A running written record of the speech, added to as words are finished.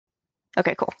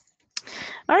Okay, cool.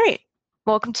 All right.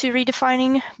 Welcome to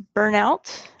Redefining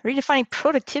Burnout, redefining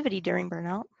productivity during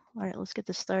burnout. All right, let's get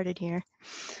this started here.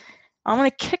 I'm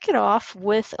going to kick it off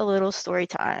with a little story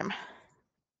time.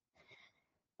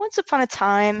 Once upon a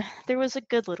time, there was a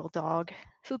good little dog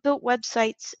who built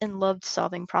websites and loved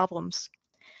solving problems.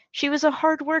 She was a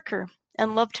hard worker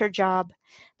and loved her job,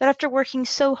 but after working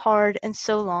so hard and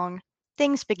so long,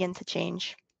 things began to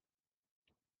change.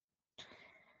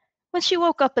 When she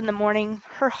woke up in the morning,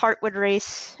 her heart would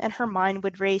race and her mind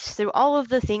would race through all of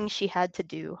the things she had to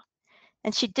do,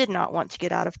 and she did not want to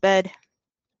get out of bed.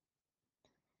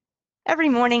 Every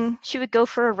morning, she would go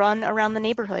for a run around the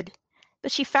neighborhood,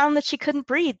 but she found that she couldn't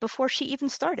breathe before she even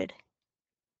started.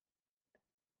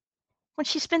 When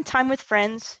she spent time with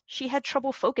friends, she had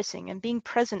trouble focusing and being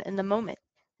present in the moment,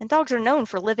 and dogs are known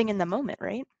for living in the moment,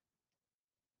 right?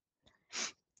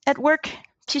 At work,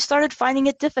 she started finding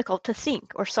it difficult to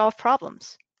think or solve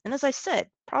problems. And as I said,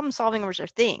 problem solving was her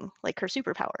thing, like her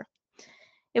superpower.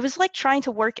 It was like trying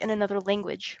to work in another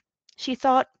language. She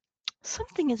thought,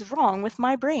 something is wrong with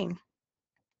my brain.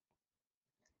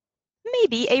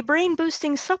 Maybe a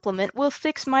brain-boosting supplement will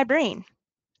fix my brain.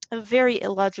 A very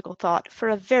illogical thought for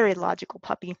a very logical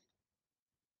puppy.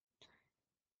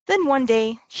 Then one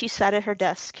day, she sat at her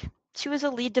desk. She was a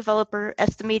lead developer,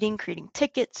 estimating, creating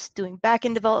tickets, doing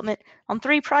back-end development on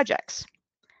 3 projects.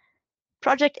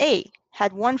 Project A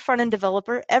had one front-end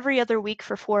developer every other week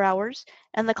for 4 hours,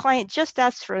 and the client just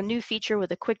asked for a new feature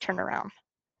with a quick turnaround.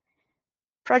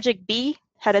 Project B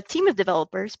had a team of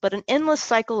developers, but an endless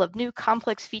cycle of new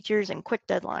complex features and quick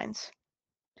deadlines.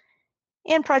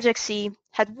 And Project C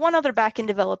had one other backend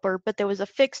developer, but there was a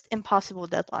fixed, impossible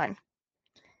deadline.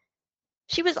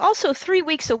 She was also 3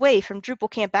 weeks away from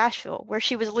Drupal Camp Asheville, where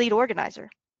she was lead organizer.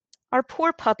 Our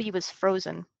poor puppy was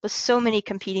frozen with so many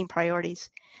competing priorities.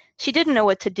 She didn't know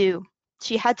what to do.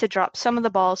 She had to drop some of the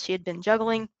balls she had been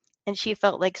juggling, and she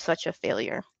felt like such a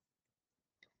failure.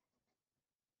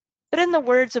 But in the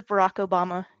words of Barack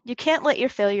Obama, you can't let your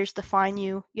failures define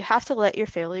you. You have to let your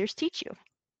failures teach you.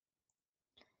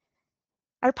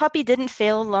 Our puppy didn't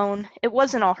fail alone. It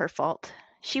wasn't all her fault.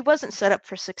 She wasn't set up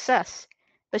for success,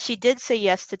 but she did say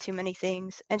yes to too many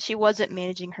things, and she wasn't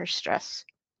managing her stress.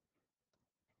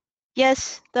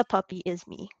 Yes, the puppy is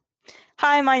me.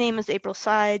 Hi, my name is April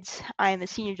Sides. I am a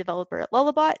senior developer at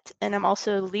Lullabot, and I'm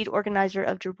also the lead organizer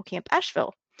of Drupal Camp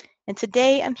Asheville. And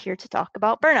today I'm here to talk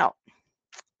about burnout.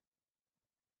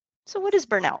 So what is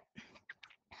burnout?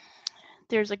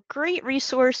 There's a great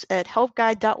resource at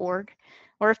helpguide.org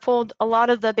where I've pulled a lot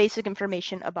of the basic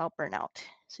information about burnout,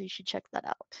 so you should check that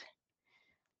out.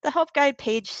 The Help Guide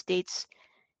page states,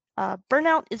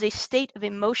 burnout is a state of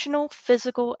emotional,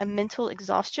 physical, and mental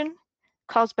exhaustion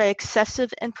caused by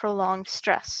excessive and prolonged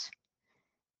stress.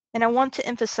 And I want to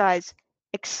emphasize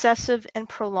excessive and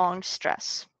prolonged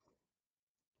stress.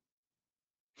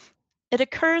 It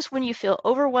occurs when you feel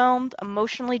overwhelmed,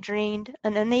 emotionally drained,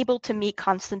 and unable to meet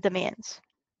constant demands.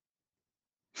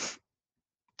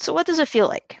 So what does it feel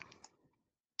like?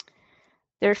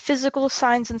 There are physical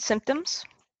signs and symptoms,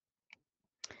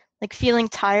 like feeling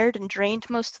tired and drained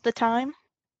most of the time,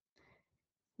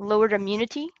 lowered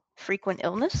immunity, frequent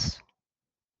illness,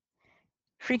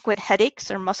 frequent headaches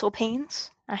or muscle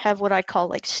pains. I have what I call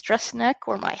like stress neck,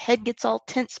 where my head gets all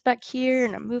tense back here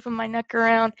and I'm moving my neck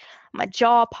around, my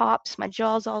jaw pops, my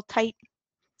jaw's all tight.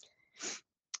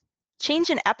 Change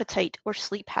in appetite or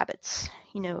sleep habits.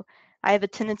 I have a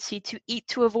tendency to eat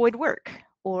to avoid work,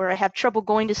 or I have trouble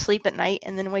going to sleep at night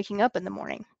and then waking up in the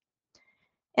morning.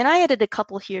 And I added a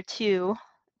couple here too.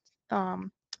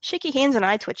 Shaky hands and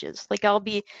eye twitches. Like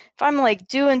if I'm like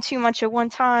doing too much at one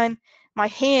time, my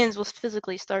hands will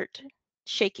physically start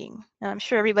shaking. And I'm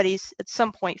sure everybody's at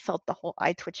some point felt the whole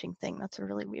eye twitching thing. That's a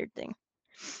really weird thing.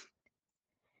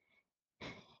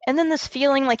 And then this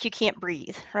feeling like you can't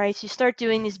breathe, right? So you start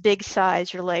doing these big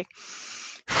sighs. You're like,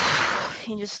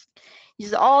 you just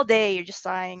all day you're just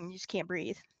sighing. You just can't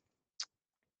breathe.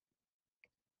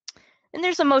 And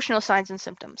there's emotional signs and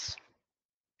symptoms.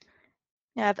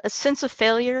 You have a sense of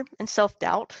failure and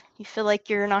self-doubt. You feel like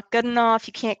you're not good enough.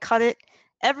 You can't cut it.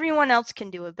 Everyone else can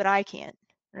do it, but I can't,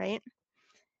 right?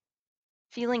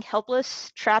 Feeling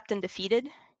helpless, trapped, and defeated.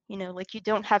 Like you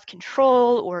don't have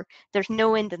control or there's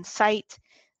no end in sight.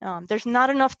 There's not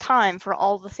enough time for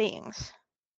all the things.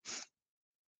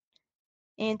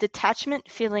 And detachment,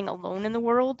 feeling alone in the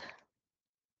world.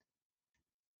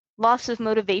 Loss of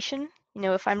motivation.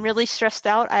 If I'm really stressed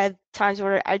out, I have times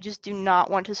where I just do not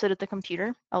want to sit at the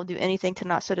computer. I'll do anything to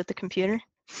not sit at the computer.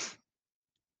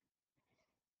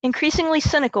 Increasingly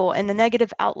cynical and a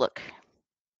negative outlook.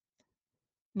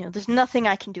 There's nothing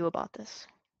I can do about this.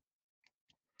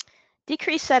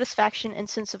 decreased satisfaction and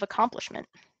sense of accomplishment.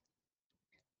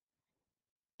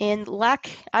 And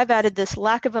I've added this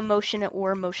lack of emotion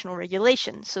or emotional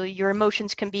regulation. So your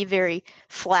emotions can be very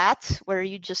flat, where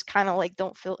you just kind of like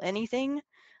don't feel anything,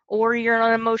 or you're on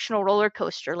an emotional roller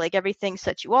coaster, like everything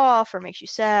sets you off or makes you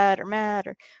sad or mad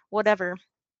or whatever.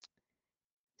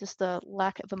 Just the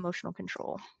lack of emotional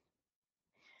control.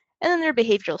 And then there are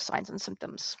behavioral signs and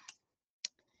symptoms.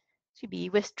 To be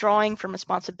withdrawing from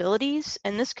responsibilities,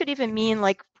 and this could even mean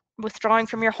like withdrawing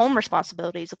from your home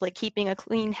responsibilities, like keeping a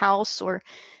clean house or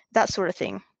that sort of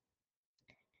thing.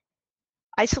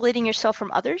 Isolating yourself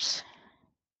from others,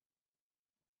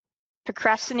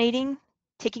 procrastinating,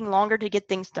 taking longer to get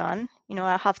things done.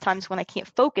 I have times when I can't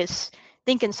focus,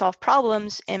 think and solve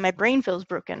problems, and my brain feels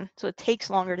broken, so it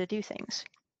takes longer to do things.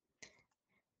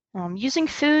 Using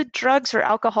food, drugs, or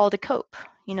alcohol to cope.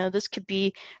 This could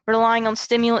be relying on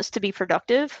stimulants to be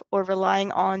productive or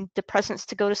relying on depressants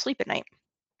to go to sleep at night.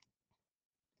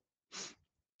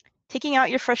 Taking out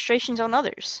your frustrations on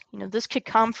others. This could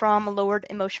come from a lowered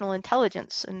emotional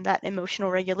intelligence and that emotional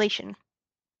regulation.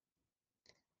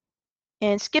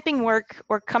 And skipping work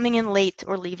or coming in late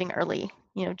or leaving early.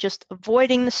 Just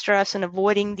avoiding the stress and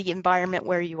avoiding the environment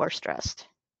where you are stressed.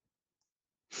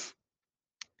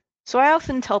 So I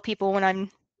often tell people when I'm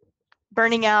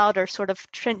burning out or sort of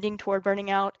trending toward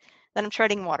burning out that I'm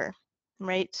treading water,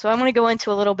 right? So I'm going to go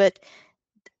into a little bit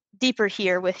deeper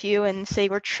here with you and say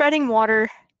we're treading water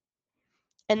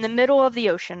in the middle of the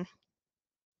ocean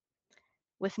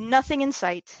with nothing in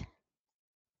sight,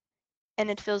 and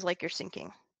it feels like you're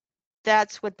sinking.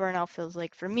 That's what burnout feels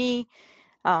like for me.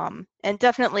 And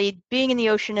definitely being in the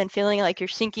ocean and feeling like you're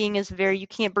sinking is you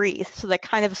can't breathe. So that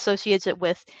kind of associates it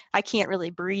with, I can't really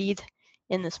breathe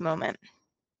in this moment.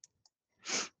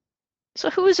 So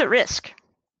who is at risk?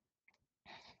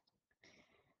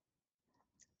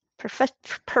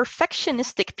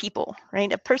 Perfectionistic people,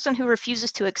 right? A person who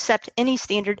refuses to accept any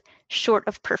standard short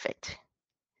of perfect.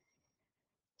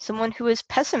 Someone who is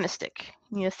pessimistic,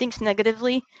 thinks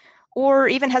negatively, or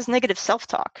even has negative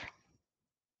self-talk.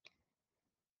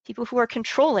 People who are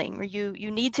controlling, or you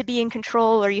need to be in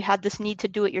control, or you have this need to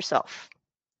do it yourself.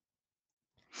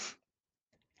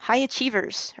 High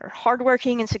achievers are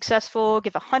hardworking and successful,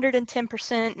 give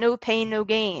 110%, no pain, no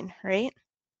gain, right?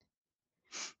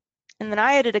 And then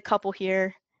I added a couple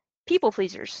here. People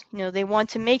pleasers, they want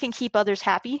to make and keep others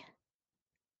happy.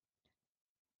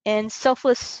 And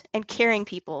selfless and caring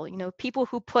people, people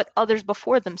who put others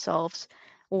before themselves,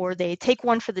 or they take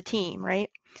one for the team, right?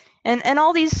 And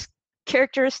all these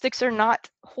characteristics are not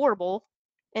horrible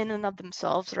in and of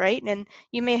themselves, right? And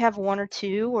you may have one or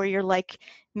two, or you're like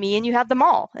me and you have them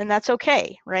all, and that's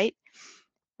okay, right?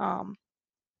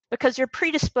 Because you're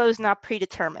predisposed, not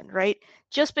predetermined, right?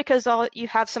 Just because you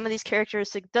have some of these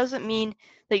characteristics doesn't mean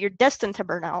that you're destined to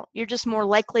burn out. You're just more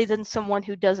likely than someone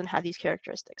who doesn't have these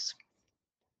characteristics.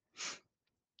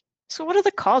 So what are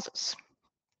the causes?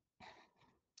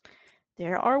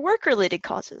 There are work-related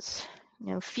causes.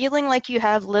 Feeling like you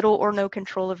have little or no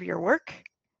control over your work,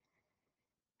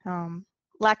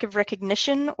 lack of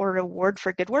recognition or reward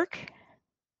for good work,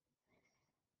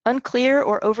 unclear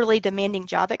or overly demanding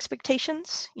job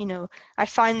expectations. I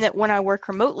find that when I work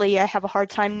remotely, I have a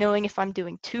hard time knowing if I'm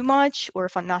doing too much or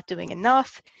if I'm not doing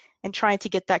enough, and trying to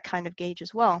get that kind of gauge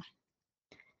as well.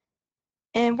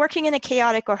 And working in a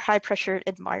chaotic or high-pressure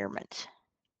environment.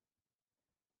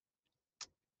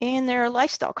 And there are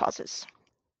lifestyle causes.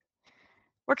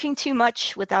 Working too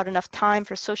much without enough time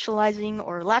for socializing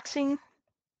or relaxing,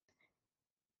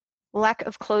 lack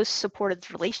of close supportive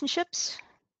relationships,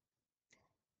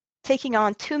 taking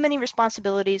on too many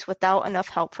responsibilities without enough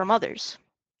help from others,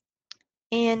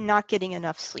 and not getting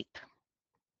enough sleep.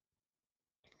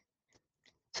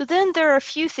 So then there are a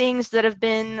few things that have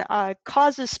been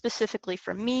causes specifically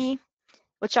for me,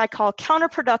 which I call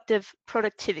counterproductive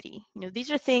productivity.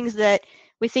 These are things that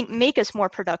we think make us more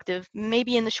productive,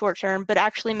 maybe in the short term, but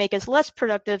actually make us less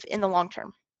productive in the long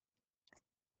term.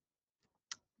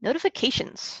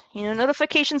 Notifications.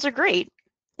 Notifications are great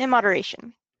in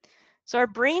moderation. So our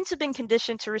brains have been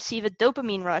conditioned to receive a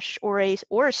dopamine rush or a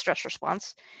stress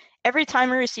response every time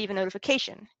we receive a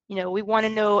notification. We want to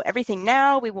know everything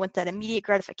now. We want that immediate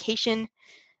gratification.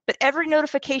 But every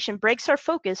notification breaks our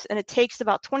focus, and it takes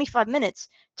about 25 minutes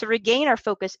to regain our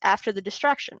focus after the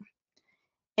distraction.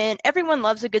 And everyone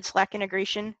loves a good Slack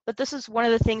integration, but this is one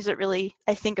of the things that really,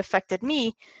 I think, affected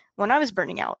me when I was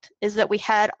burning out, is that we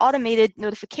had automated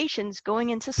notifications going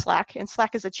into Slack, and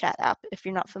Slack is a chat app, if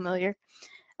you're not familiar.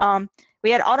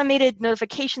 We had automated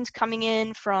notifications coming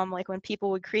in from like when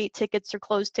people would create tickets or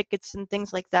close tickets and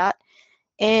things like that.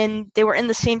 and they were in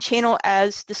the same channel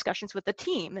as discussions with the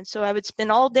team. And so I would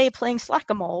spend all day playing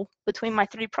Slack-a-mole between my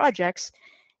 3 projects,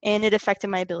 and it affected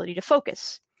my ability to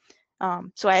focus.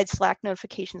 So I had Slack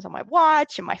notifications on my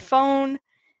watch and my phone.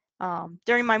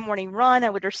 During my morning run, I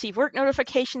would receive work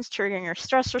notifications triggering a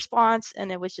stress response,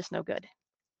 and it was just no good.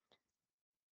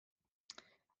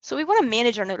 So we want to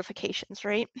manage our notifications,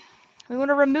 right? We want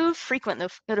to remove frequent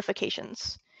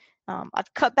notifications.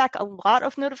 I've cut back a lot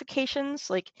of notifications,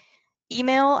 like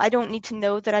email. I don't need to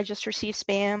know that I just received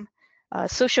spam.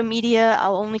 Social media,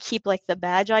 I'll only keep like the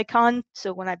badge icon,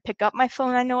 so when I pick up my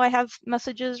phone, I know I have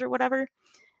messages or whatever.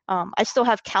 I still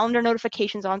have calendar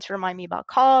notifications on to remind me about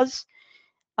calls,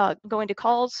 going to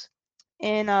calls.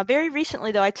 And very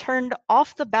recently, though, I turned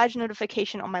off the badge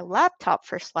notification on my laptop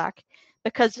for Slack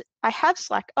because I have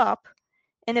Slack up.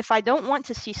 And if I don't want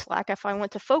to see Slack, if I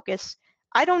want to focus,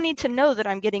 I don't need to know that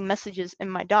I'm getting messages in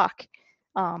my dock.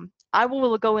 I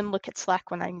will go and look at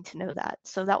Slack when I need to know that.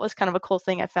 So that was kind of a cool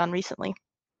thing I found recently.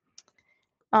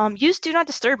 Use Do Not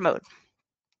Disturb mode.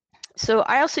 So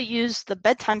I also use the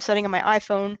bedtime setting on my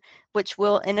iPhone, which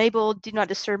will enable Do Not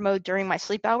Disturb mode during my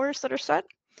sleep hours that are set.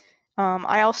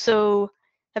 I also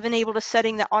have enabled a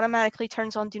setting that automatically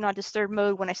turns on Do Not Disturb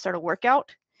mode when I start a workout,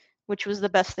 which was the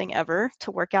best thing ever,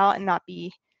 to work out and not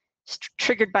be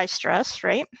triggered by stress,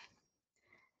 right?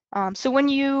 So when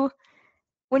you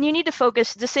need to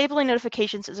focus, disabling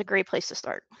notifications is a great place to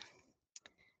start.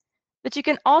 But you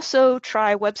can also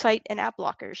try website and app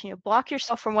blockers. Block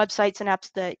yourself from websites and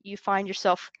apps that you find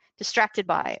yourself distracted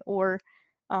by, or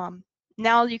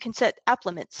now you can set app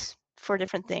limits for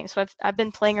different things. So I've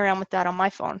been playing around with that on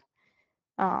my phone.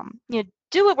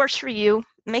 Do what works for you.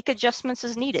 Make adjustments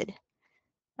as needed.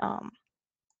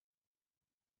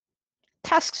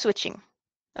 Task switching.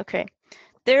 Okay,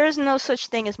 there is no such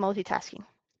thing as multitasking.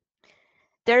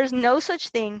 There is no such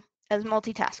thing as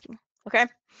multitasking. Okay,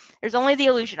 there's only the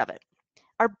illusion of it.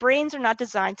 Our brains are not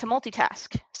designed to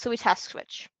multitask, so we task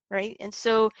switch, right? And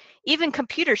so even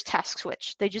computers task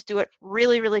switch. They just do it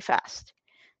really, really fast.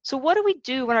 So what do we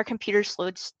do when our computer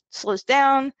slows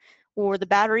down or the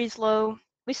battery's low?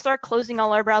 We start closing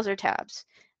all our browser tabs,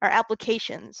 our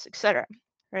applications, etc.,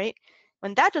 right?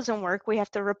 When that doesn't work, we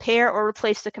have to repair or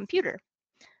replace the computer.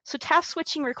 So task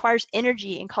switching requires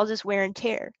energy and causes wear and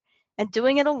tear, and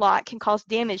doing it a lot can cause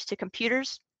damage to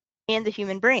computers and the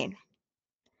human brain.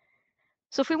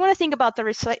 So if we want to think about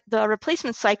the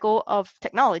replacement cycle of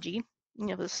technology,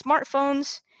 the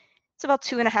smartphones, it's about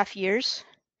 2.5 years.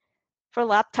 For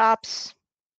laptops,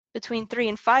 between 3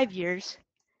 and 5 years.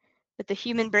 But the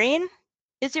human brain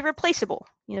is irreplaceable.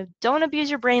 Don't abuse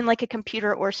your brain like a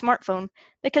computer or a smartphone,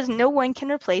 because no one can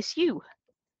replace you.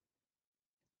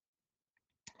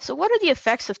 So what are the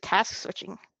effects of task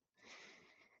switching?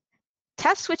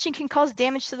 Task switching can cause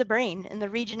damage to the brain in the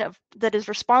region that is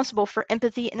responsible for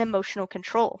empathy and emotional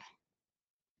control.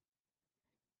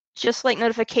 Just like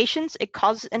notifications, it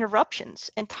causes interruptions,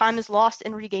 and time is lost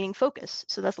in regaining focus.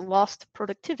 So that's lost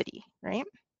productivity, right?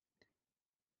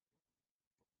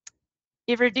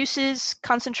 It reduces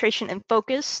concentration and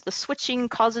focus. The switching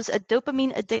causes a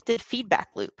dopamine-addicted feedback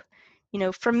loop.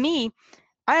 For me,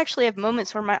 I actually have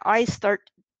moments where my eyes start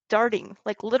darting,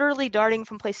 like literally darting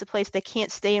from place to place. They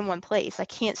can't stay in one place. I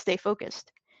can't stay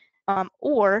focused.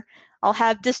 Or I'll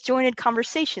have disjointed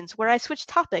conversations where I switch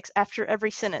topics after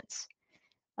every sentence.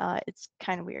 It's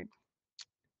kind of weird.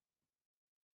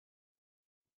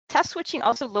 Task switching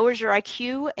also lowers your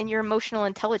IQ and your emotional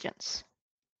intelligence.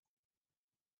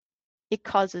 It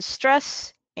causes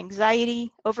stress,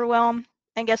 anxiety, overwhelm,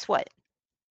 and guess what?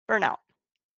 Burnout.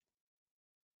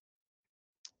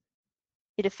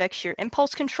 It affects your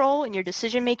impulse control and your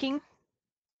decision making.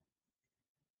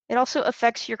 It also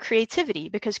affects your creativity,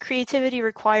 because creativity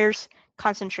requires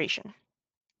concentration.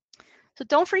 So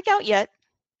don't freak out yet.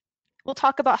 We'll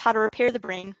talk about how to repair the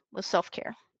brain with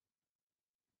self-care.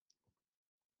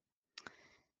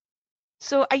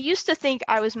 So I used to think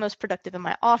I was most productive in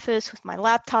my office with my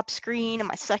laptop screen and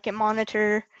my second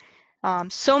monitor.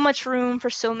 So much room for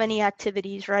so many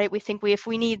activities, right? We think we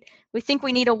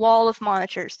need a wall of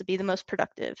monitors to be the most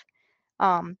productive.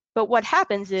 But what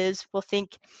happens is we'll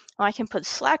think, oh, I can put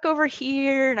Slack over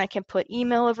here, and I can put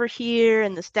email over here,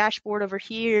 and this dashboard over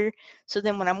here. So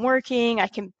then when I'm working, I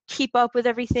can keep up with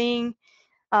everything.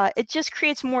 It just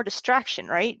creates more distraction,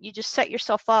 right? You just set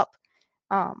yourself up.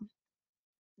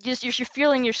 You're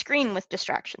filling your screen with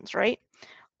distractions, right?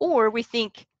 Or we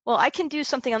think, well, I can do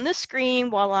something on this screen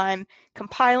while I'm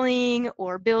compiling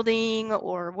or building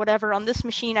or whatever on this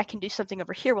machine. I can do something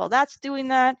over here while that's doing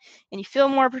that, and you feel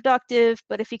more productive.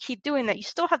 But if you keep doing that, you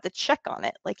still have to check on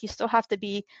it. Like, you still have to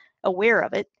be aware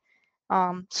of it.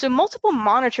 So multiple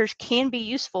monitors can be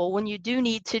useful when you do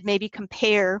need to maybe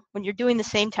compare, when you're doing the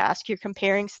same task, you're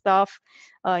comparing stuff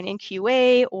in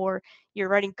QA, or you're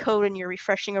writing code and you're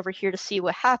refreshing over here to see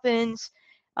what happens.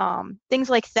 Things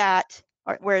like that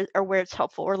are where it's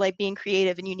helpful, or like being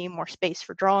creative and you need more space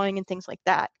for drawing and things like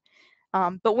that.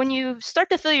 But when you start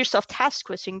to feel yourself task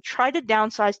switching, try to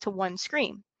downsize to one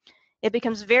screen. It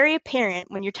becomes very apparent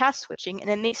when you're task switching, and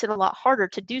it makes it a lot harder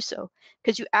to do so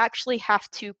because you actually have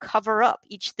to cover up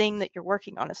each thing that you're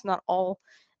working on. It's not all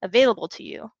available to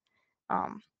you.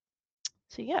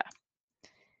 So yeah.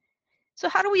 So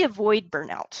how do we avoid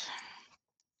burnout?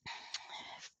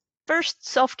 First,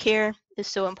 self-care is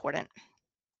so important.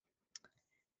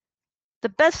 The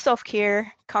best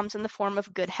self-care comes in the form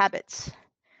of good habits.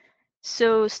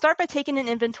 So start by taking an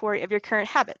inventory of your current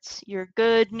habits, your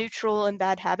good, neutral, and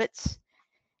bad habits.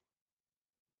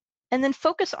 And then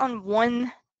focus on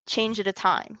one change at a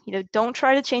time. Don't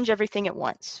try to change everything at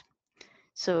once.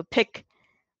 So pick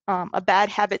a bad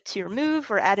habit to remove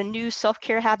or add a new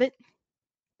self-care habit.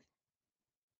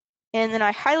 And then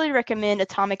I highly recommend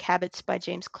Atomic Habits by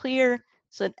James Clear.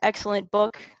 It's an excellent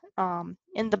book.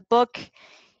 In the book,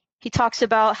 he talks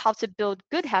about how to build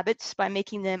good habits by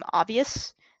making them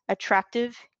obvious,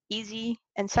 attractive, easy,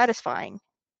 and satisfying.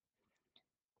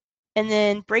 And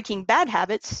then breaking bad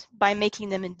habits by making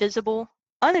them invisible,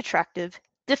 unattractive,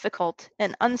 difficult,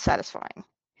 and unsatisfying.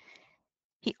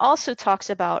 He also talks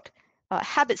about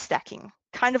habit stacking,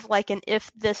 kind of like an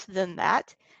if this, then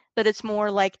that, but it's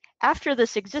more like after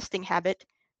this existing habit,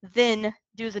 then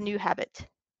do the new habit.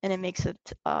 And it makes it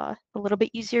a little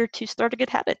bit easier to start a good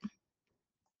habit.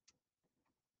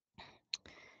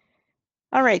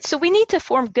 All right, so we need to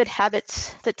form good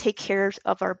habits that take care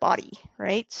of our body,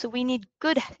 right? So we need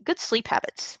good sleep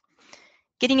habits.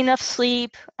 Getting enough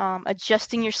sleep,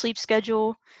 adjusting your sleep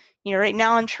schedule. Right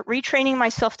now I'm retraining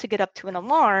myself to get up to an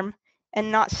alarm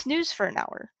and not snooze for an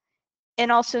hour,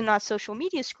 and also not social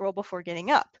media scroll before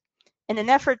getting up, in an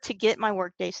effort to get my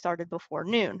workday started before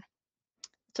noon.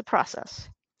 It's a process.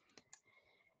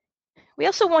 We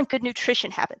also want good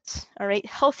nutrition habits, all right?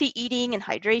 Healthy eating and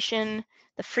hydration,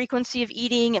 the frequency of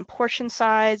eating and portion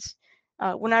size.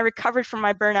 When I recovered from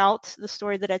my burnout, the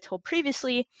story that I told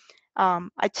previously,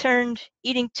 I turned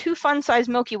eating 2 fun-sized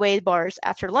Milky Way bars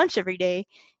after lunch every day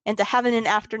into having an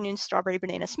afternoon strawberry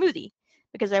banana smoothie,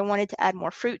 because I wanted to add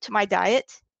more fruit to my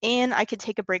diet and I could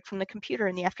take a break from the computer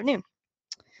in the afternoon.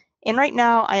 And right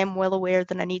now I am well aware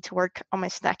that I need to work on my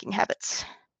snacking habits.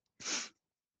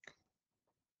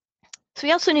 So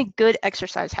we also need good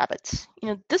exercise habits.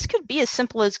 This could be as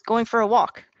simple as going for a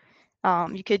walk.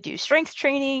 You could do strength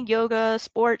training, yoga,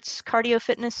 sports, cardio,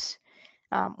 fitness.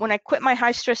 When I quit my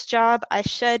high-stress job, I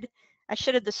shedded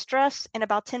the stress and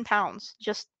about 10 pounds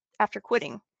just after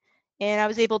quitting. And I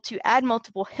was able to add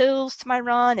multiple hills to my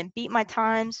run and beat my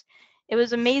times. It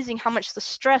was amazing how much the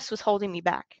stress was holding me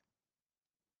back.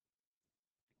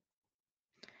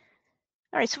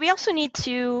 All right, so we also need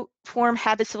to form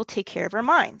habits that will take care of our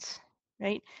minds,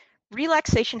 right?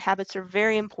 Relaxation habits are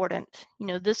very important.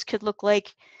 This could look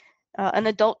like an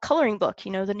adult coloring book,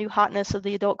 the new hotness of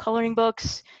the adult coloring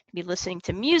books. You could be listening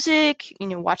to music,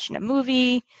 watching a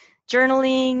movie,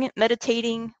 journaling,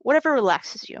 meditating, whatever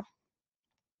relaxes you.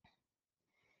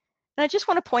 And I just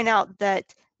want to point out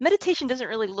that meditation doesn't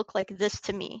really look like this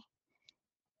to me.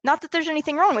 Not that there's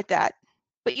anything wrong with that,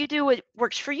 but you do what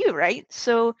works for you, right?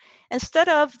 So instead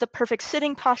of the perfect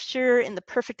sitting posture in the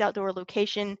perfect outdoor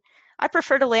location, I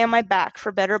prefer to lay on my back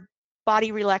for better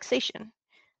body relaxation.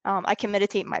 I can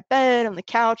meditate in my bed, on the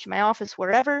couch, in my office,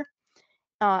 wherever.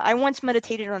 I once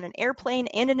meditated on an airplane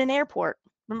and in an airport.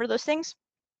 Remember those things?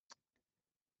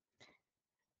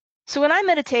 So when I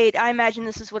meditate, I imagine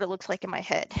this is what it looks like in my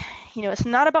head. It's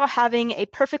not about having a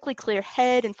perfectly clear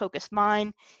head and focused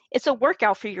mind. It's a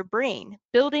workout for your brain,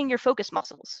 building your focus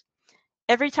muscles.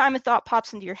 Every time a thought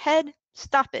pops into your head,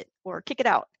 stop it or kick it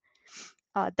out.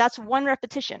 That's one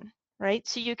repetition, right?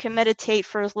 So you can meditate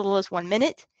for as little as 1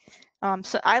 minute.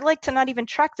 So I like to not even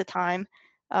track the time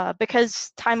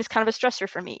because time is kind of a stressor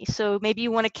for me. So maybe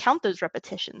you want to count those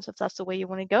repetitions if that's the way you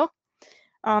want to go.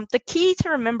 The key to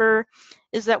remember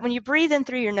is that when you breathe in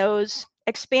through your nose,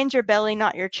 expand your belly,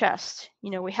 not your chest.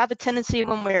 We have a tendency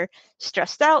when we're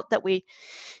stressed out that we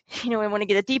want to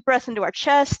get a deep breath into our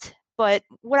chest. But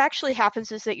what actually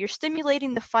happens is that you're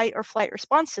stimulating the fight or flight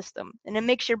response system, and it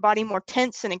makes your body more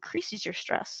tense and increases your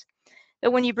stress.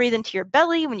 But when you breathe into your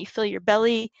belly, when you feel your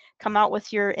belly come out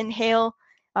with your inhale,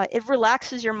 it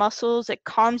relaxes your muscles, it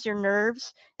calms your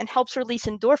nerves, and helps release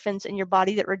endorphins in your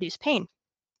body that reduce pain.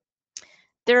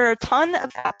 There are a ton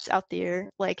of apps out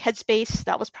there, like Headspace,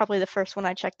 that was probably the first one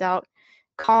I checked out,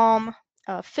 Calm,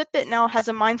 Fitbit now has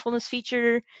a mindfulness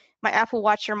feature. My Apple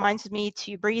Watch reminds me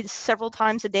to breathe several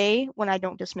times a day when I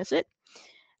don't dismiss it.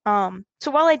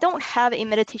 So while I don't have a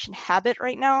meditation habit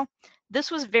right now, this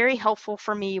was very helpful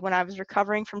for me when I was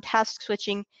recovering from task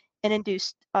switching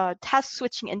induced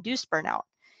burnout.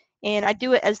 And I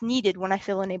do it as needed when I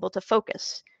feel unable to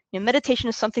focus. Meditation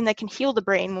is something that can heal the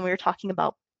brain when we were talking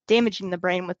about damaging the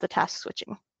brain with the task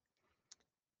switching.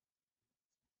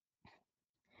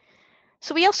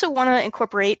 So we also want to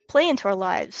incorporate play into our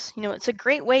lives. It's a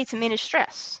great way to manage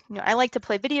stress. I like to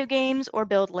play video games or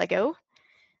build Lego.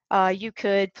 You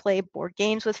could play board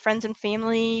games with friends and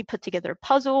family, put together a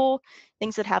puzzle,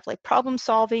 things that have like problem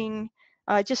solving,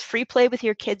 just free play with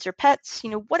your kids or pets,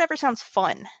 whatever sounds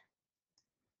fun.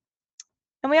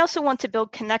 And we also want to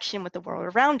build connection with the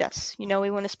world around us. We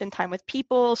want to spend time with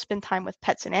people, spend time with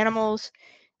pets and animals,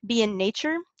 be in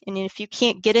nature. And if you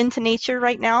can't get into nature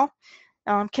right now,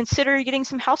 consider getting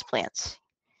some houseplants.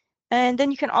 And then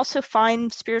you can also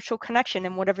find spiritual connection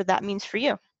in whatever that means for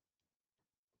you.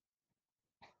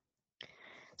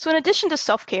 So in addition to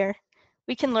self-care,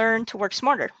 we can learn to work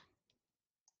smarter.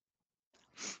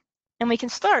 And we can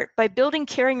start by building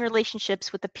caring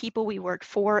relationships with the people we work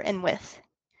for and with.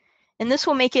 And this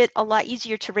will make it a lot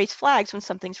easier to raise flags when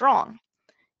something's wrong.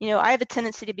 I have a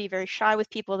tendency to be very shy with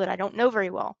people that I don't know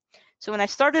very well. So when I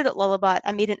started at Lullabot,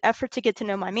 I made an effort to get to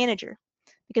know my manager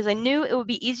because I knew it would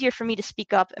be easier for me to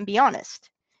speak up and be honest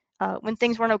when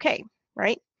things weren't okay,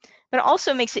 right? But it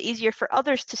also makes it easier for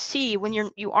others to see when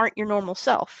you aren't your normal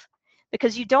self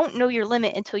because you don't know your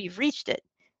limit until you've reached it.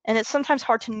 And it's sometimes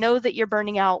hard to know that you're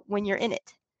burning out when you're in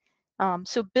it.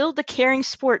 So build the caring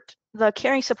support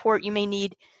you may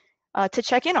need to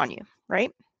check in on you,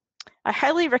 right? I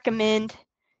highly recommend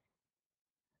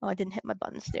Oh, I didn't hit my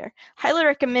buttons there. Highly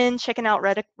recommend checking out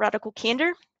Radical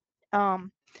Candor.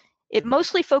 It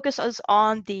mostly focuses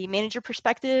on the manager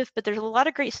perspective, but there's a lot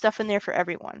of great stuff in there for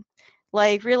everyone.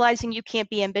 Like realizing you can't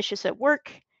be ambitious at work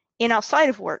and outside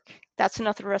of work. That's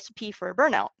another recipe for a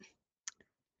burnout.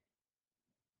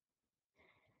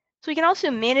 So we can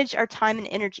also manage our time and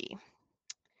energy.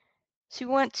 So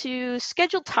you want to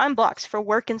schedule time blocks for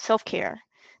work and self-care.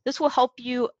 This will help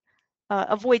you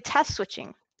avoid task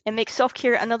switching and make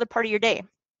self-care another part of your day.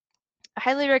 I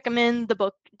highly recommend the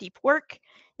book Deep Work.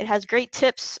 It has great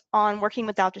tips on working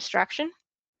without distraction.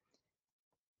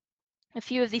 A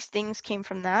few of these things came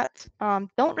from that.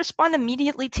 Don't respond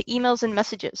immediately to emails and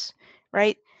messages,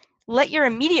 right? Let your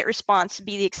immediate response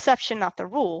be the exception, not the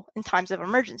rule, in times of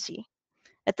emergency.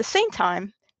 At the same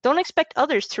time, don't expect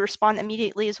others to respond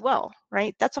immediately as well,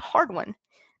 right? That's a hard one,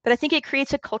 but I think it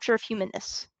creates a culture of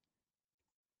humanness.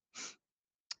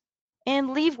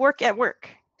 And leave work at work.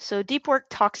 So Deep Work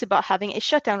talks about having a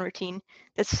shutdown routine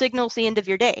that signals the end of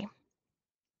your day.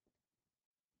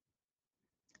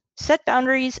 Set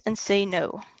boundaries and say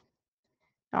no.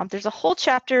 There's a whole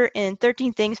chapter in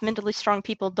 13 Things Mentally Strong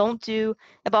People Don't Do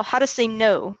about how to say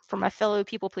no for my fellow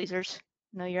people pleasers.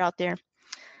 I know you're out there.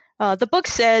 The book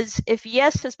says, if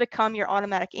yes has become your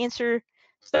automatic answer,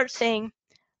 start saying,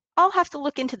 I'll have to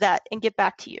look into that and get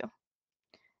back to you.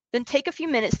 Then take a few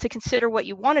minutes to consider what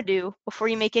you want to do before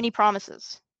you make any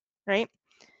promises, right?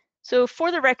 So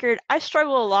for the record, I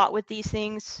struggle a lot with these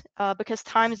things because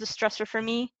time is a stressor for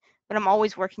me, but I'm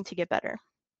always working to get better.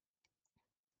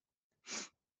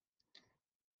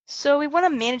 So we want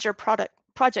to manage our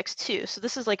projects too. So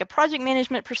this is like a project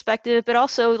management perspective, but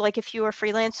also like if you're a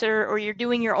freelancer or you're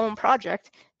doing your own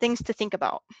project, things to think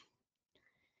about.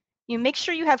 You make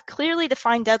sure you have clearly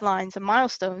defined deadlines and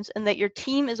milestones and that your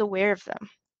team is aware of them.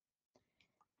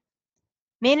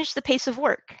 Manage the pace of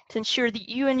work to ensure that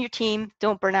you and your team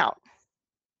don't burn out.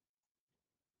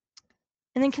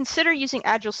 And then consider using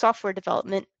Agile software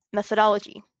development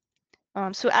methodology.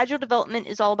 So Agile development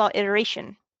is all about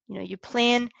iteration. You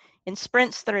plan in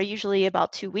sprints that are usually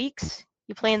about 2 weeks.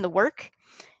 You plan the work.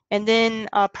 And then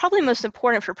probably most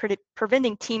important for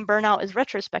preventing team burnout is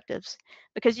retrospectives,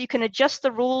 because you can adjust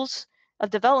the rules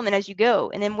of development as you go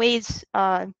and in ways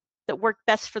that work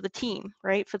best for the team,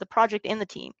 right? For the project and the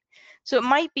team. So it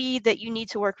might be that you need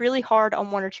to work really hard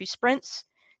on 1 or 2 sprints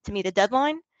to meet a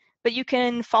deadline, but you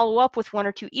can follow up with 1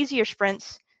 or 2 easier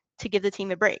sprints to give the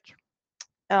team a break.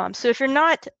 So if you're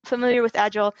not familiar with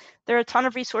Agile, there are a ton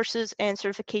of resources and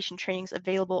certification trainings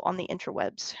available on the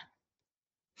interwebs.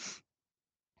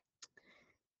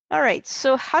 All right,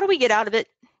 so how do we get out of it?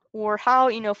 Or how,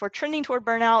 if we're trending toward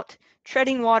burnout,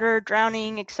 treading water,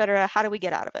 drowning, etc., how do we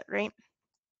get out of it, right?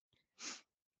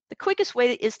 The quickest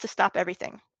way is to stop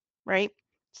everything, right?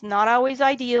 It's not always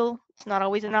ideal, it's not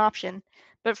always an option,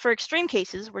 but for extreme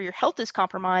cases where your health is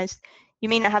compromised, you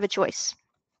may not have a choice.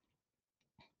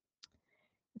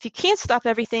 If you can't stop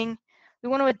everything, we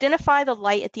want to identify the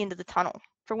light at the end of the tunnel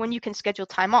for when you can schedule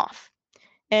time off.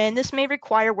 And this may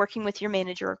require working with your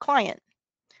manager or client.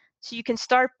 So you can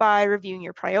start by reviewing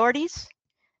your priorities,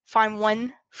 find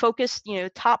one focused,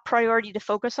 top priority to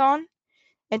focus on,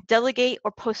 and delegate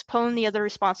or postpone the other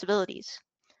responsibilities.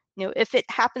 If it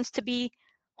happens to be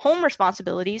home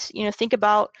responsibilities, think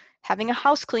about having a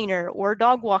house cleaner or a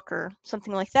dog walker,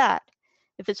 something like that.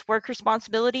 If it's work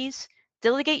responsibilities,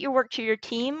 delegate your work to your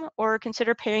team or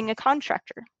consider paying a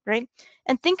contractor, right?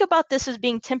 And think about this as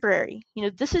being temporary.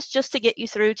 This is just to get you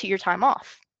through to your time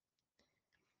off.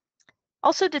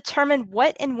 Also determine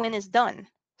what and when is done.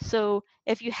 So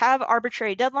if you have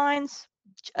arbitrary deadlines,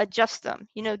 adjust them.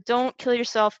 Don't kill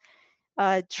yourself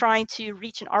trying to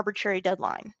reach an arbitrary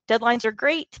deadline. Deadlines are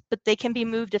great, but they can be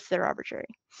moved if they're arbitrary.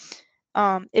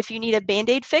 If you need a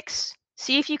Band-Aid fix,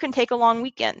 see if you can take a long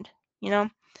weekend.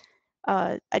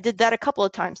 I did that a couple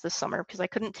of times this summer because I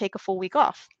couldn't take a full week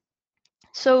off.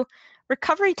 So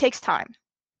recovery takes time.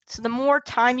 So the more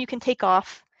time you can take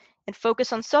off and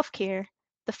focus on self-care,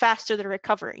 the faster the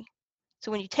recovery.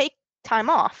 So when you take time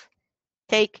off,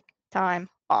 take time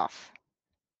off.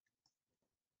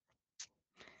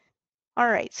 All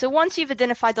right, so once you've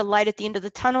identified the light at the end of the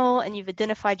tunnel and you've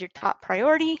identified your top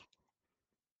priority,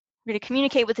 we're going to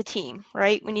communicate with the team,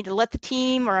 right? We need to let the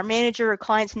team or our manager or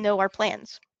clients know our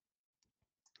plans.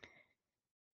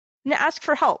 And ask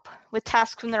for help with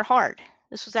tasks when they're hard.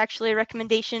 This was actually a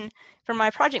recommendation from my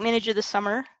project manager this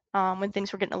summer when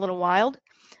things were getting a little wild.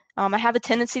 I have a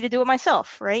tendency to do it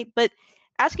myself, right? But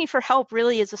asking for help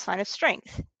really is a sign of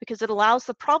strength because it allows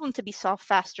the problem to be solved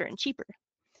faster and cheaper.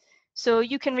 So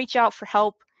you can reach out for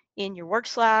help in your work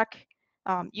Slack.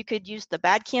 You could use the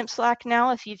Badcamp Slack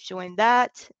now if you've joined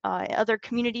that, other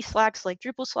community Slacks like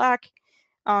Drupal Slack.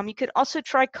 You could also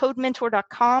try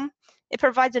codementor.com. It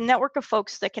provides a network of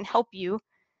folks that can help you,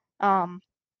 and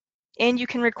you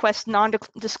can request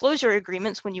non-disclosure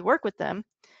agreements when you work with them,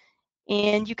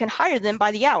 and you can hire them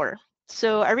by the hour.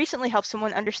 So I recently helped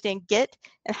someone understand Git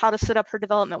and how to set up her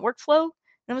development workflow,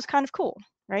 and it was kind of cool,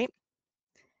 right?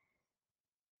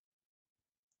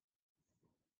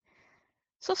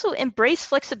 So also embrace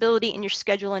flexibility in your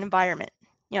schedule and environment.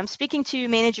 I'm speaking to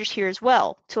managers here as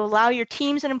well to allow your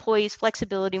teams and employees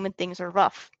flexibility when things are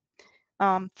rough.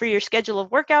 For your schedule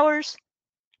of work hours,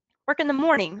 work in the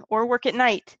morning or work at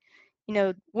night,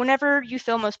 whenever you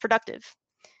feel most productive.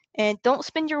 And don't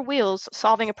spin your wheels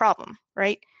solving a problem,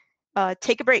 right?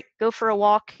 Take a break, go for a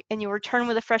walk, and you'll return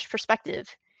with a fresh perspective.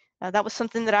 That was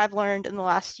something that I've learned in the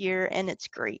last year, and it's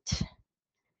great.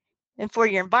 And for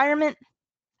your environment,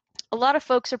 a lot of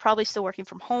folks are probably still working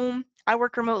from home. I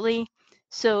work remotely,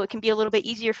 so it can be a little bit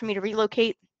easier for me to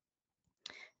relocate.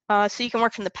 So you can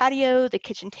work from the patio, the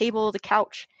kitchen table, the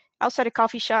couch, outside a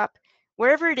coffee shop,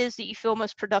 wherever it is that you feel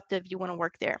most productive, you want to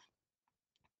work there.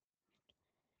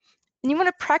 And you want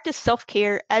to practice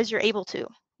self-care as you're able to.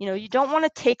 You don't want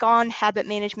to take on habit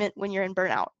management when you're in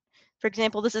burnout. For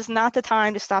example, this is not the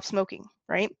time to stop smoking,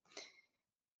 right?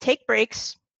 Take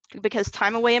breaks because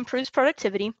time away improves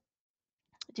productivity.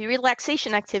 Do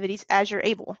relaxation activities as you're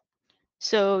able.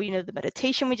 So, the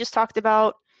meditation we just talked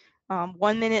about,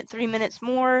 1 minute, 3 minutes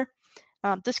more.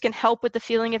 This can help with the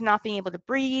feeling of not being able to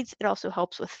breathe. It also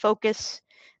helps with focus,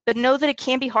 but know that it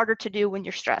can be harder to do when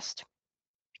you're stressed.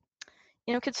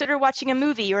 Consider watching a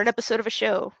movie or an episode of a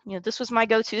show. This was my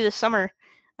go-to this summer.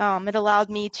 It allowed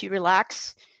me to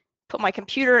relax, put my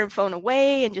computer and phone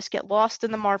away, and just get lost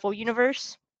in the Marvel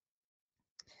universe.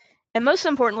 And most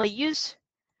importantly, use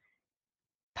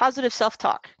positive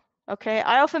self-talk. Okay,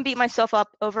 I often beat myself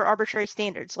up over arbitrary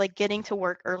standards, like getting to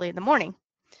work early in the morning.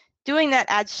 Doing that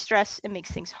adds stress and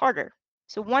makes things harder.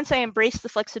 So once I embraced the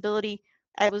flexibility,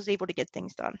 I was able to get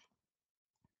things done.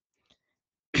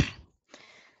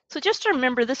 So just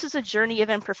remember, this is a journey of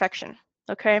imperfection,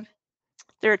 okay?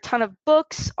 There are a ton of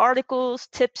books, articles,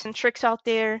 tips, and tricks out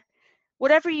there.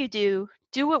 Whatever you do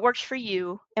what works for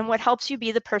you and what helps you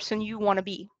be the person you want to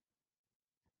be.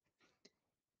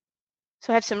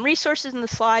 So I have some resources in the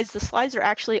slides. The slides are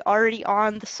actually already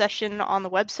on the session on the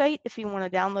website if you want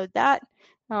to download that.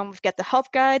 We've got the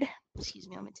help guide. Excuse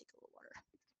me, let me take a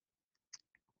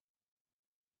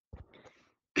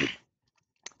little water.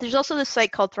 There's also this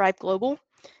site called Thrive Global.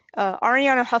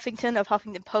 Ariana Huffington of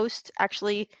Huffington Post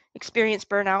actually experienced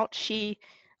burnout. She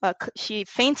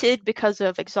fainted because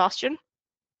of exhaustion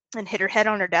and hit her head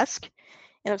on her desk.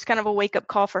 And it was kind of a wake-up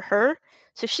call for her.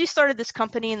 So she started this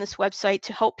company and this website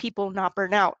to help people not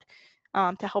burn out,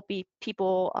 to help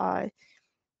people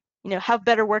have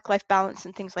better work-life balance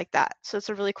and things like that. So it's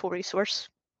a really cool resource.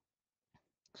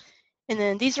 And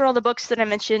then these are all the books that I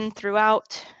mentioned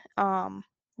throughout.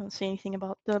 I don't see anything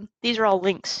about them. These are all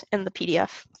links in the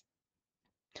PDF.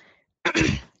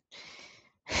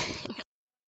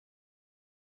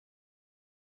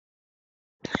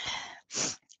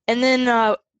 And then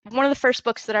one of the first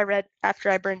books that I read after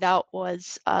I burned out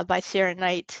was by Sarah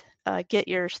Knight, Get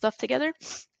Your Stuff Together,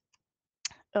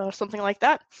 something like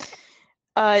that.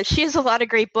 She has a lot of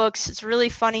great books. It's really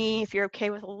funny if you're okay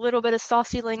with a little bit of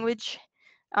saucy language.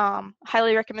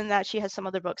 Highly recommend that. She has some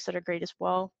other books that are great as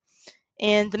well.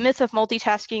 And The Myth of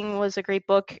Multitasking was a great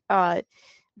book.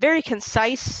 Very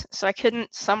concise, so I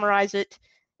couldn't summarize it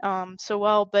so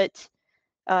well, but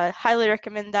highly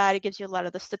recommend that. It gives you a lot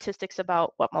of the statistics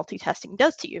about what multitasking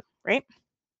does to you, right?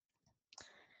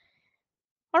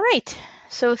 All right,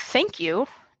 so thank you.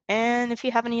 And if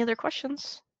you have any other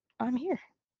questions, I'm here.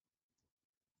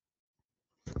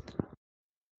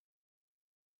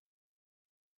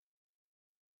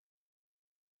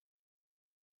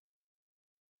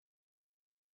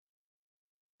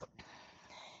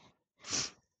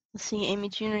 Let's see, Amy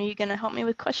June, are you going to help me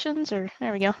with questions? Or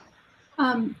there we go.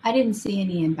 I didn't see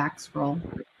any in back scroll,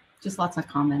 just lots of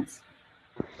comments.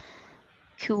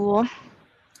 Cool.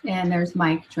 And there's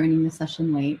Mike joining the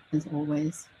session late, as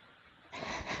always.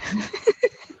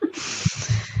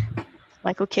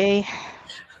 Like, okay.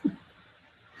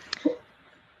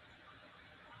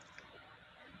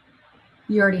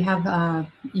 You already have,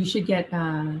 you should get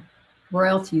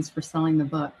royalties for selling the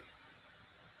book.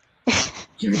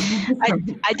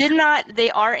 I did not,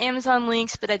 they are Amazon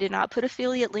links, but I did not put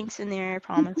affiliate links in there, I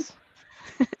promise.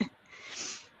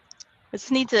 I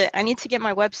need to get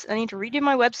my website, I need to redo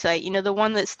my website, you know, the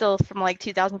one that's still from like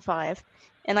 2005.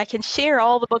 And I can share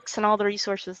all the books and all the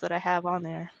resources that I have on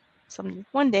there.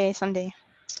 One day, someday.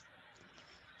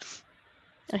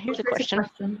 Here's a question.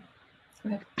 Go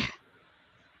ahead.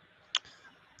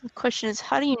 The question is,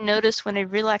 how do you notice when a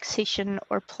relaxation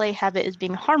or play habit is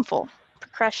being harmful?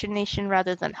 Procrastination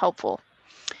rather than helpful.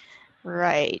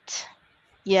 Right.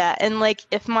 Yeah, and like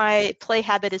if my play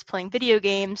habit is playing video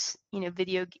games, you know,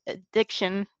 video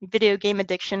game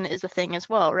addiction is a thing as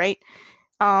well, right?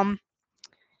 That's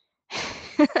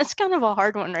kind of a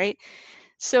hard one, right?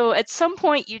 So at some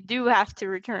point you do have to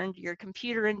return to your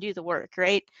computer and do the work,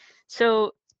 right?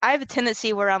 So I have a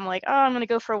tendency where I'm like, oh, I'm going to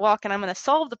go for a walk and I'm going to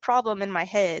solve the problem in my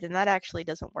head, and that actually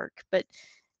doesn't work. But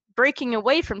breaking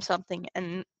away from something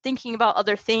and thinking about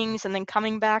other things and then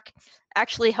coming back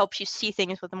actually helps you see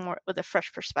things with a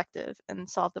fresh perspective and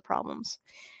solve the problems.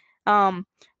 I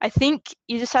think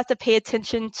you just have to pay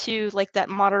attention to like that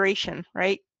moderation,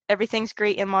 right? Everything's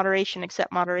great in moderation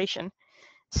except moderation.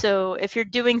 So if you're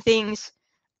doing things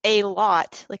a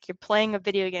lot, like you're playing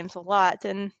video games a lot,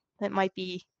 then that might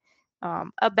be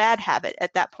a bad habit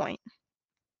at that point.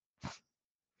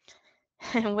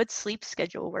 And what sleep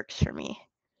schedule works for me?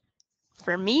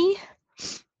 For me,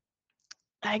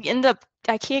 I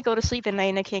can't go to sleep at night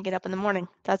and I can't get up in the morning.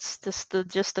 That's just the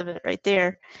gist of it right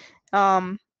there.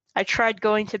 I tried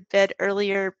going to bed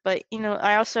earlier, but you know,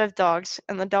 I also have dogs,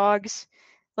 and the dogs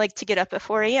like to get up at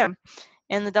 4 a.m.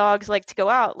 and the dogs like to go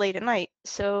out late at night.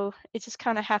 So it just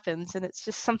kind of happens, and it's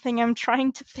just something I'm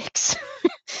trying to fix.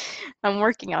 I'm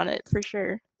working on it for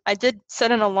sure. I did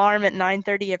set an alarm at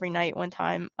 9:30 every night one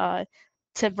time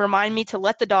to remind me to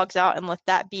let the dogs out and let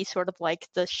that be sort of like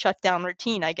the shutdown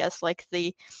routine, I guess, like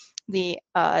the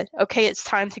okay, it's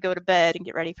time to go to bed and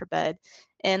get ready for bed.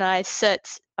 And I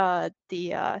set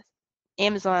the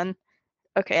Amazon.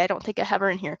 Okay, I don't think I have her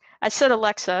in here. I set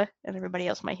Alexa, and everybody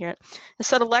else might hear it. I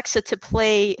set Alexa to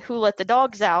play Who Let the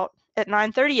Dogs Out at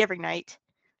 9:30 every night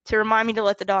to remind me to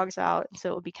let the dogs out.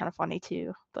 So it would be kind of funny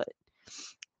too, but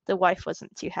the wife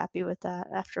wasn't too happy with that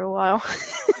after a while.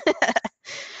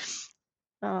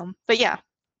 But yeah,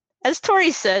 as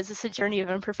Tori says, it's a journey of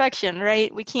imperfection,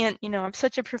 right? We can't, you know, I'm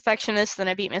such a perfectionist and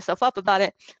I beat myself up about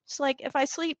it. It's like, if I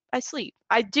sleep, I sleep.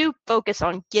 I do focus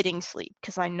on getting sleep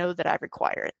because I know that I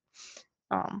require it.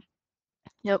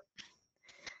 Yep.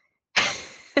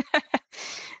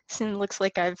 Soon looks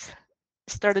like I've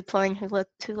started playing Who Let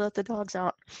the Dogs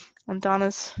Out on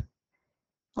Donna's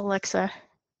Alexa.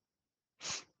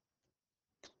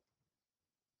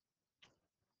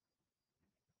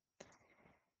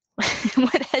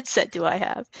 What headset do I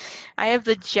have? I have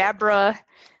the Jabra,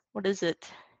 what is it?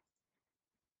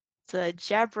 The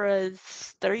Jabra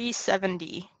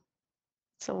 370.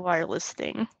 It's a wireless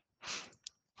thing.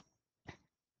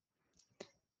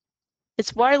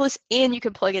 It's wireless and you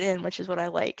can plug it in, which is what I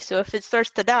like. So if it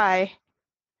starts to die,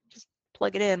 just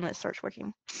plug it in and it starts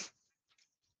working.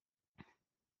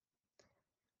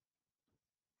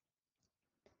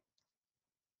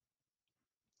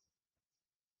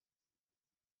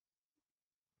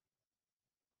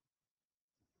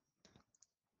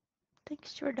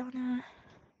 Thanks, Jordana.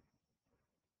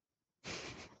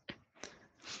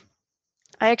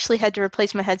 I actually had to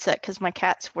replace my headset because my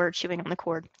cats were chewing on the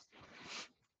cord.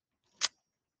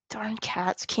 Darn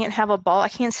cats. Can't have a ball. I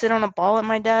can't sit on a ball at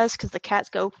my desk because the cats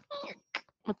go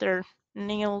with their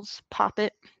nails, pop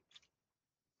it.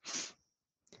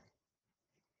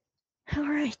 All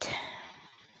right.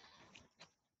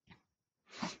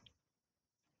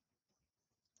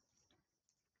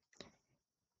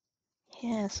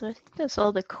 Yeah, so I think that's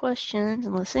all the questions,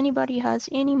 unless anybody has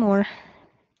any more. You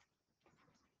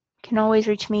can always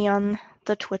reach me on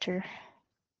the Twitter.